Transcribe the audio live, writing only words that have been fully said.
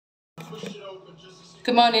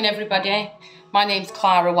Good morning, everybody. My name's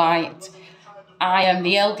Clara White. I am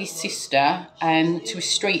the eldest sister to a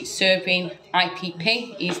straight serving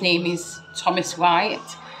IPP. His name is Thomas White.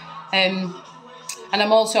 And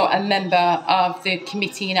I'm also a member of the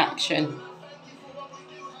Committee in Action.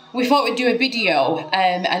 We thought we'd do a video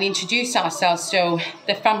and introduce ourselves so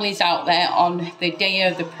the families out there on the day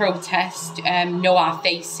of the protest know our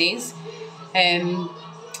faces.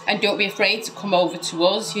 And don't be afraid to come over to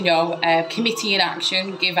us, you know, Committee in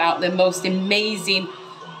Action, give out the most amazing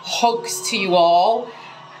hugs to you all.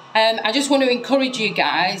 I just want to encourage you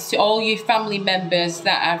guys, to all you family members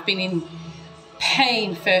that have been in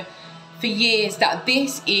pain for years, that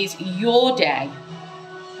this is your day,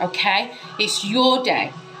 okay? It's your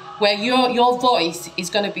day where your voice is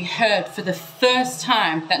going to be heard for the first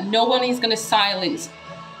time, that no one is going to silence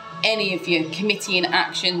any of you. Committee in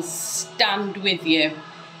Action stand with you.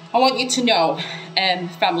 I want you to know,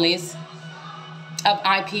 families of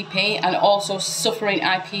IPP and also suffering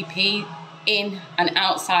IPP in and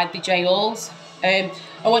outside the jails, I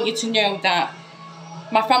want you to know that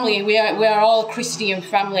my family, we are all a Christian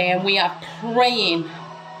family, and we are praying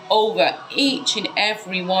over each and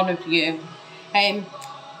every one of you. I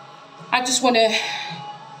just want to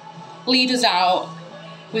lead us out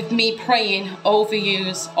with me praying over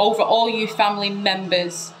you, over all you family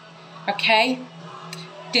members, okay?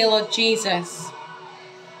 Dear Lord Jesus,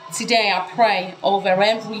 today I pray over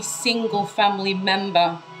every single family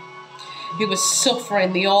member who is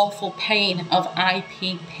suffering the awful pain of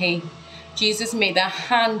IPP. Jesus, may the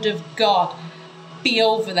hand of God be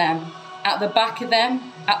over them, at the back of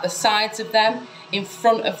them, at the sides of them, in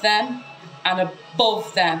front of them, and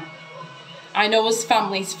above them. I know as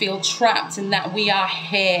families feel trapped and that we are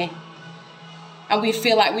here and we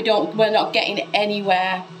feel like we're not getting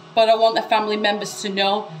anywhere. But I want the family members to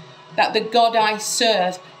know that the God I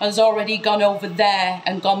serve has already gone over there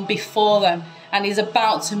and gone before them and is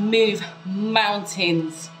about to move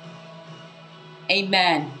mountains.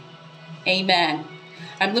 Amen. Amen.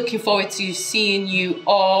 I'm looking forward to seeing you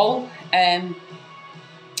all. And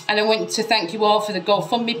I want to thank you all for the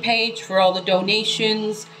GoFundMe page, for all the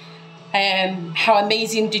donations. How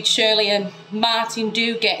amazing did Shirley and Martin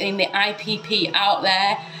do getting the IPP out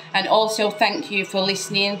there, and also thank you for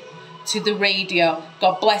listening to the radio.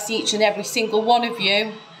 God bless each and every single one of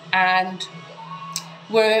you, and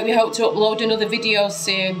we hope to upload another video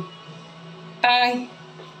soon. Bye.